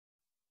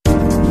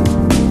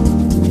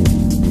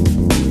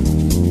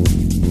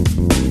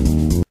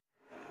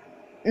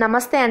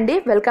నమస్తే అండి,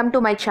 welcome to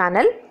my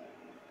channel.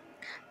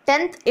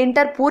 10th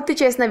inter పూర్తి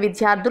చేసిన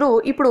విద్యార్థులు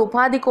ఇప్పుడు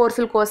ఉపాధి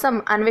కోర్సుల కోసం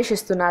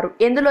అన్వేషిస్తున్నారు.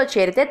 ఎందులో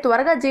చేరితే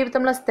త్వరగా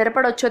జీవితంలో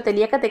స్థిరపడొచ్చో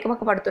తెలియక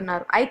తికమక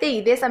పడుతున్నారు. అయితే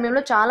ఇదే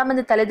సమయంలో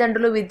చాలామంది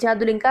తల్లిదండ్రులు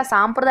విద్యార్థులు ఇంకా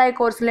సాంప్రదాయ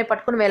కోర్సులనే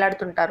పట్టుకుని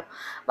వేలాడుతుంటారు.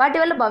 వాటి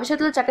వల్ల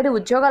భవిష్యత్తులో చక్కటి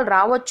ఉద్యోగాలు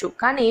రావచ్చు,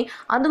 కానీ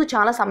అందుకు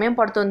చాలా సమయం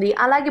పడుతుంది,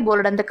 అలాగే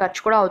బోలెడంత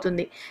ఖర్చు కూడా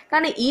అవుతుంది.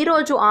 కానీ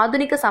ఈరోజు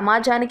ఆధునిక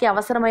సమాజానికి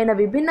అవసరమైన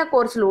విభిన్న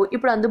కోర్సులు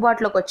ఇప్పుడు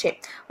అందుబాటులోకి వచ్చాయి.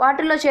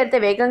 వాటిల్లో చేరితే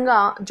వేగంగా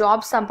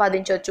జాబ్స్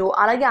సంపాదించవచ్చు,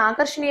 అలాగే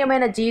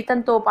ఆకర్షణీయమైన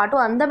జీవితంతో పాటు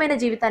అందమైన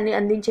జీవితాన్ని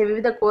అందించే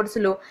వివిధ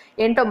కోర్సులు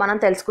ఏంటో మనం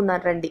తెలుసుకుందాం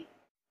రండి.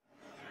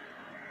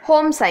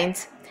 Home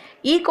science.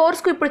 ఈ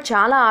కోర్సుకు ఇప్పుడు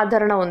చాలా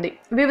ఆదరణ ఉంది.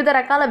 వివిధ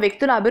రకాల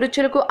వ్యక్తుల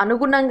అభిరుచులకు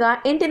అనుగుణంగా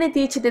ఇంటిని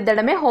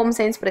తీర్చిదిద్దడమే హోమ్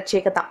సైన్స్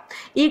ప్రత్యేకత.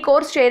 ఈ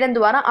కోర్సు చేయడం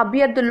ద్వారా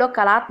అభ్యర్థుల్లో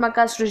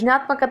కళాత్మక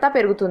సృజనాత్మకత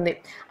పెరుగుతుంది.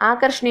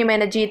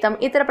 ఆకర్షణీయమైన జీతం,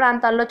 ఇతర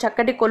ప్రాంతాల్లో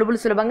చక్కటి కొలుబులు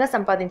సులభంగా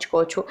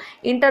సంపాదించుకోవచ్చు.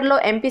 ఇంటర్లో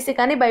ఎంపీసీ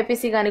కానీ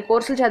బైపీసీ కానీ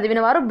కోర్సులు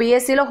చదివిన వారు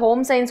బీఎస్సీలో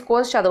హోమ్ సైన్స్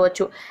కోర్సు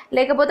చదవచ్చు,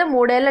 లేకపోతే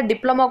 3 ఏళ్ల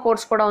డిప్లొమా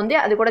కోర్సు కూడా ఉంది,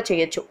 అది కూడా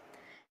చేయొచ్చు.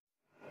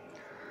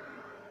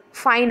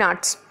 Fine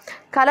arts.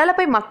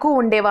 కళలపై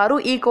మక్కువ ఉండేవారు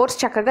ఈ కోర్స్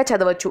చక్కగా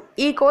చదవచ్చు.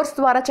 ఈ కోర్స్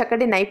ద్వారా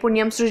చక్కటి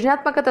నైపుణ్యం,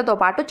 సృజనాత్మకతతో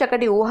పాటు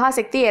చక్కటి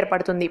ఊహాశక్తి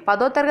ఏర్పడుతుంది.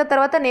 10వ తరగతి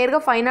తర్వాత నేరుగా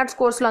ఫైన్ ఆర్ట్స్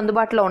కోర్సులు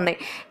అందుబాటులో ఉన్నాయి.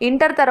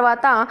 ఇంటర్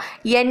తర్వాత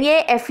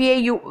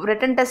NAFAU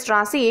రిటన్ టెస్ట్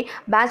రాసి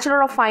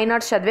బ్యాచిలర్ ఆఫ్ ఫైన్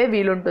ఆర్ట్స్ చదివే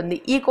వీలుంటుంది.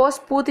 ఈ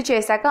కోర్స్ పూర్తి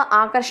చేశాక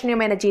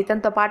ఆకర్షణీయమైన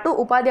జీతంతో పాటు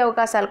ఉపాధి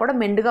అవకాశాలు కూడా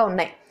మెండుగా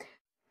ఉన్నాయి.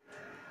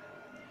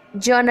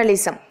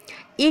 జర్నలిజం.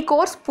 ఈ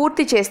కోర్స్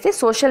పూర్తి చేస్తే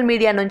సోషల్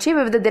మీడియా నుంచి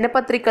వివిధ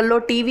దినపత్రికల్లో,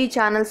 టీవీ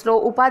ఛానల్స్లో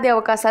ఉపాధి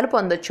అవకాశాలు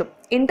పొందొచ్చు.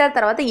 ఇంటర్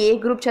తర్వాత ఏ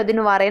గ్రూప్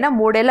చదివిన వారైనా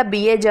 3 ఏళ్ల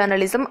BA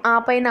జర్నలిజం, ఆ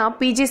పైన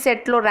PG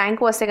సెట్లో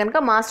ర్యాంక్ వస్తే కనుక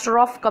మాస్టర్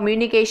ఆఫ్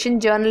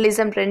కమ్యూనికేషన్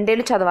జర్నలిజం 2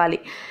 ఏళ్ళు చదవాలి.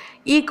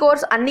 ఈ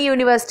కోర్స్ అన్ని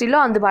యూనివర్సిటీల్లో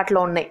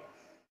అందుబాటులో ఉన్నాయి.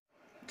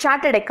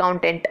 Chartered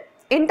accountant.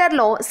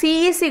 ఇంటర్లో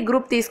CEC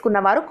గ్రూప్ తీసుకున్న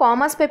వారు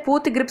కామర్స్పై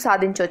పూర్తి గ్రిప్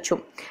సాధించవచ్చు.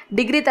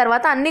 డిగ్రీ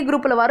తర్వాత అన్ని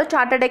గ్రూపుల వారు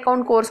చార్టెడ్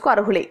అకౌంట్ కోర్సుకు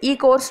అర్హులే. ఈ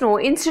కోర్సును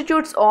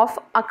institutes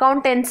of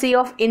accountancy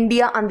of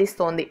India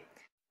అందిస్తోంది.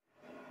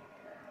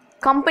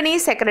 Company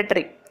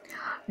secretary.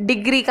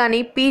 డిగ్రీ కానీ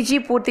PG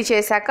పూర్తి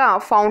చేశాక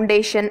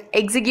ఫౌండేషన్,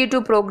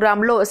 ఎగ్జిక్యూటివ్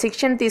ప్రోగ్రాంలో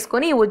శిక్షణ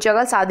తీసుకొని ఈ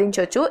ఉద్యోగాలు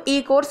సాధించవచ్చు. ఈ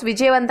కోర్సు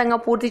విజయవంతంగా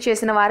పూర్తి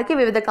చేసిన వారికి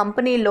వివిధ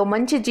కంపెనీల్లో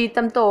మంచి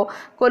జీతంతో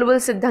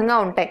కొలువులు సిద్ధంగా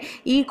ఉంటాయి.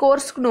 ఈ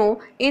కోర్సును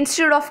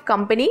institute of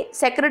company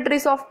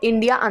secretaries of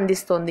India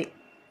అందిస్తోంది.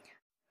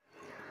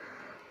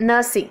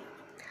 నర్సింగ్.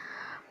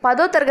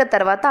 10వ తరగతి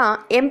తర్వాత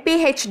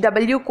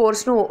MPHW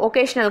కోర్సును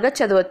ఒకేషనల్గా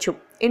చదవచ్చు.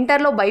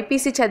 ఇంటర్లో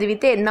బైపీసీ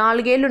చదివితే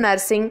 4 ఏళ్లు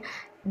నర్సింగ్,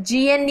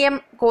 GNM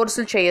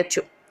కోర్సులు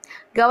చేయొచ్చు.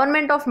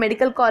 Government of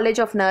medical college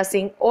of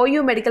nursing, OU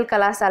medical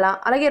కళాశాల,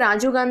 అలాగే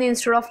Rajiv Gandhi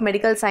institute of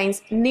medical science,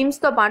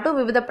 నిమ్స్తో పాటు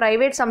వివిధ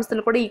ప్రైవేట్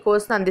సంస్థలు కూడా ఈ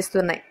కోర్సును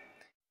అందిస్తున్నాయి.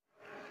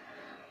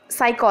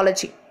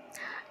 సైకాలజీ.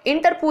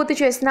 ఇంటర్ పూర్తి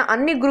చేసిన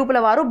అన్ని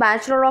గ్రూపుల వారు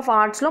బ్యాచిలర్ ఆఫ్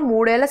ఆర్ట్స్లో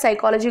 3 ఏళ్ల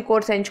సైకాలజీ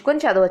కోర్సు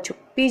ఎంచుకొని చదవచ్చు.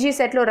 PG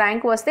సెట్లో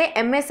ర్యాంక్ వస్తే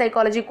MS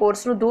సైకాలజీ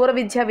కోర్సును, దూర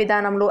విద్యా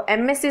విధానంలో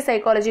MSc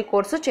సైకాలజీ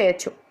కోర్సు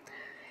చేయొచ్చు.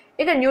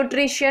 ఇక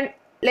న్యూట్రిషన్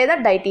లేదా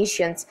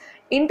డైటీషియన్స్.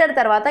 ఇంటర్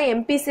తర్వాత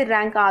MPC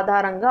ర్యాంక్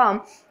ఆధారంగా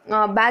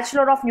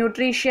బ్యాచిలర్ ఆఫ్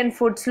న్యూట్రిషన్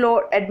ఫుడ్స్లో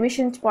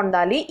అడ్మిషన్స్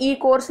పొందాలి. ఈ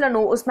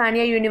కోర్సులను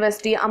Osmania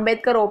university,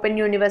 Ambedkar open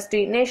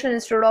university, national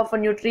institute of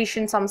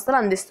nutrition సంస్థలు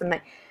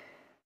అందిస్తున్నాయి.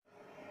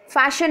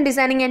 Fashion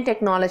designing and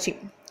technology.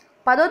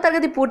 10వ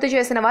తరగతి పూర్తి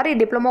చేసిన వారు ఈ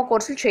డిప్లొమా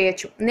కోర్సులు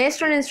చేయొచ్చు.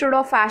 National institute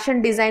of fashion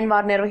design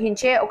వారు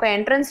నిర్వహించే ఒక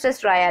ఎంట్రన్స్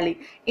టెస్ట్ రాయాలి.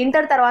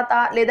 ఇంటర్ తర్వాత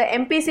లేదా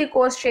MPC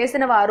కోర్స్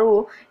చేసిన వారు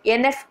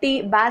NFT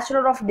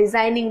బ్యాచిలర్ ఆఫ్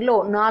డిజైనింగ్లో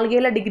 4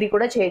 ఏళ్ల డిగ్రీ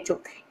కూడా చేయొచ్చు.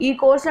 ఈ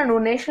కోర్సులను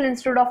national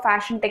institute of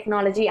fashion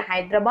technology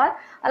Hyderabad,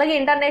 అలాగే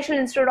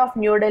ఇంటర్నేషనల్ ఇన్స్టిట్యూట్ ఆఫ్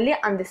న్యూఢిల్లీ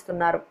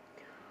అందిస్తున్నారు.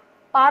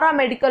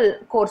 పారామెడికల్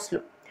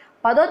కోర్సులు.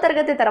 10వ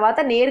తరగతి తర్వాత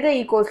నేరుగా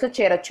ఈ కోర్సులో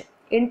చేరొచ్చు.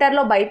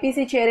 ఇంటర్లో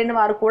బైపీసీ చేరిన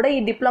వారు కూడా ఈ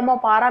డిప్లొమా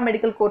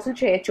పారామెడికల్ కోర్సులు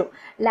చేయొచ్చు.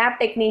 Lab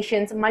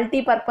technicians,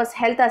 multipurpose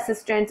health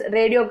assistants,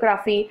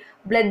 radiography,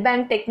 blood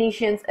bank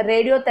technicians,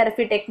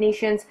 radiotherapy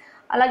technicians,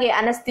 అలాగే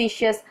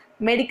అనస్థీషియస్,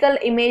 మెడికల్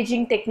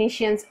ఇమేజింగ్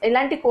టెక్నీషియన్స్,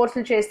 ఇలాంటి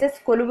కోర్సులు చేస్తే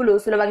కొలువులు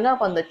సులభంగా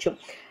పొందొచ్చు.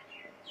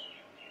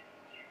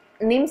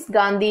 నిమ్స్,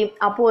 గాంధీ,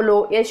 అపోలో,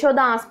 యశోద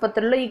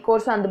ఆసుపత్రుల్లో ఈ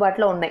కోర్సు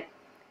అందుబాటులో ఉన్నాయి.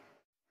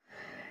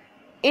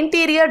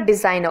 Interior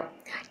designer.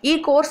 ఈ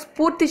కోర్స్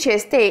పూర్తి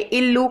చేస్తే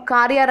ఇల్లు,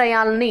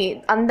 కార్యాలయాలని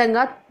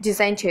అందంగా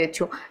డిజైన్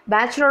చేయొచ్చు.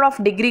 బ్యాచిలర్ ఆఫ్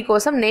డిగ్రీ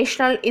కోసం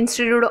national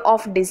institute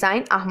of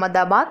design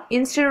Ahmedabad,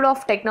 institute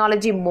of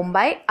technology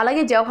Mumbai,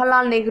 అలాగే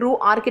Jawaharlal Nehru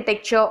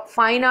architecture,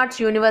 fine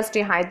arts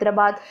university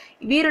Hyderabad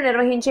వీరు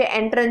నిర్వహించే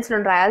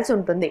ఎంట్రన్స్లను రాయాల్సి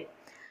ఉంటుంది.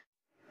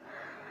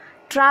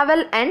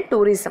 Travel and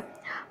tourism.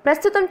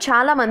 ప్రస్తుతం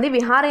చాలామంది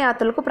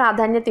విహారయాత్రలకు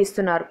ప్రాధాన్యత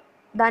ఇస్తున్నారు.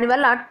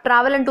 దానివల్ల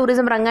ట్రావెల్ అండ్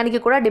టూరిజం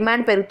రంగానికి కూడా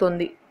డిమాండ్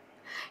పెరుగుతుంది.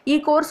 ఈ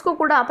కోర్సుకు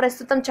కూడా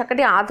ప్రస్తుతం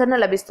చక్కటి ఆదరణ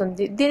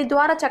లభిస్తుంది. దీని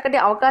ద్వారా చక్కటి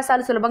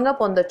అవకాశాలు సులభంగా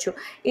పొందొచ్చు.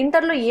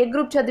 ఇంటర్లో ఏ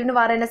గ్రూప్ చదివిన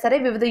వారైనా సరే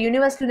వివిధ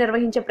యూనివర్సిటీలు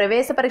నిర్వహించే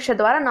ప్రవేశ పరీక్ష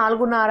ద్వారా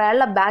 4.5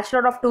 ఏళ్ల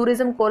బ్యాచిలర్ ఆఫ్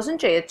టూరిజం కోర్సును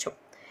చేయొచ్చు.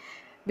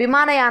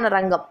 విమానయాన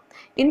రంగం.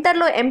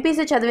 ఇంటర్లో MPC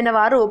చదివిన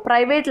వారు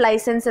ప్రైవేట్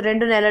లైసెన్స్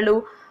 2 నెలలు,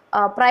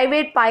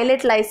 ప్రైవేట్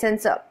పైలట్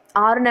లైసెన్స్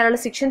 6 నెలల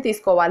శిక్షణ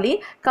తీసుకోవాలి.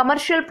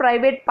 కమర్షియల్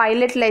ప్రైవేట్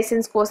పైలట్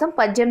లైసెన్స్ కోసం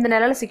 18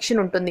 నెలల శిక్షణ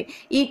ఉంటుంది.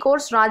 ఈ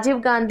course Rajiv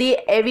Gandhi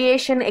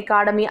aviation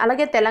academy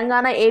అలాగే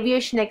తెలంగాణ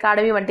ఏవియేషన్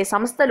అకాడమీ వంటి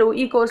సంస్థలు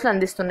ఈ కోర్సులు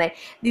అందిస్తున్నాయి.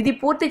 ఇది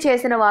పూర్తి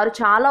చేసిన వారు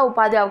చాలా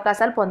ఉపాధి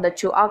అవకాశాలు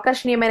పొందొచ్చు.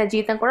 ఆకర్షణీయమైన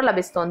జీతం కూడా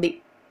లభిస్తోంది.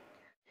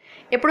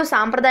 ఎప్పుడు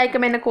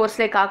సాంప్రదాయకమైన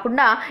కోర్సులే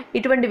కాకుండా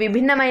ఇటువంటి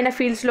విభిన్నమైన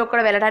ఫీల్డ్స్లో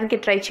కూడా వెళ్ళడానికి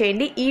ట్రై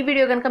చేయండి. ఈ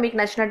వీడియో కనుక మీకు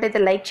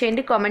నచ్చినట్టయితే లైక్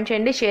చేయండి, కామెంట్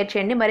చేయండి, షేర్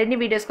చేయండి. మరిన్ని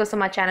వీడియోస్ కోసం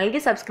మా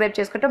ఛానల్కి సబ్స్క్రైబ్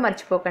చేసుకోవడం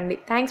మర్చిపోకండి.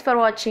 Thanks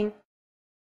for watching.